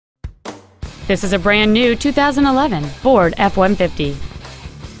This is a brand new 2011 Ford F-150.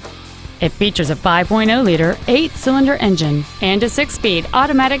 It features a 5.0-liter 8-cylinder engine and a 6-speed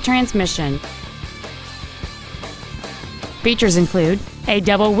automatic transmission. Features include a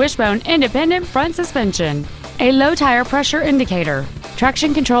double wishbone independent front suspension, a low tire pressure indicator,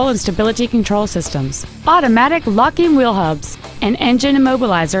 traction control and stability control systems, automatic locking wheel hubs, an engine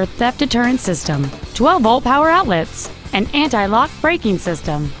immobilizer theft deterrent system, 12-volt power outlets, an anti-lock braking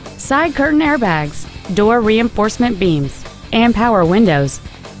system, side curtain airbags, door reinforcement beams, and power windows.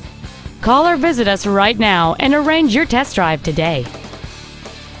 Call or visit us right now and arrange your test drive today.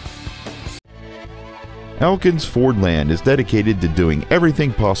 Elkins Fordland is dedicated to doing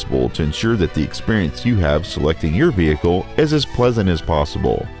everything possible to ensure that the experience you have selecting your vehicle is as pleasant as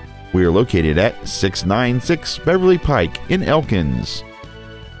possible. We are located at 696 Beverly Pike in Elkins.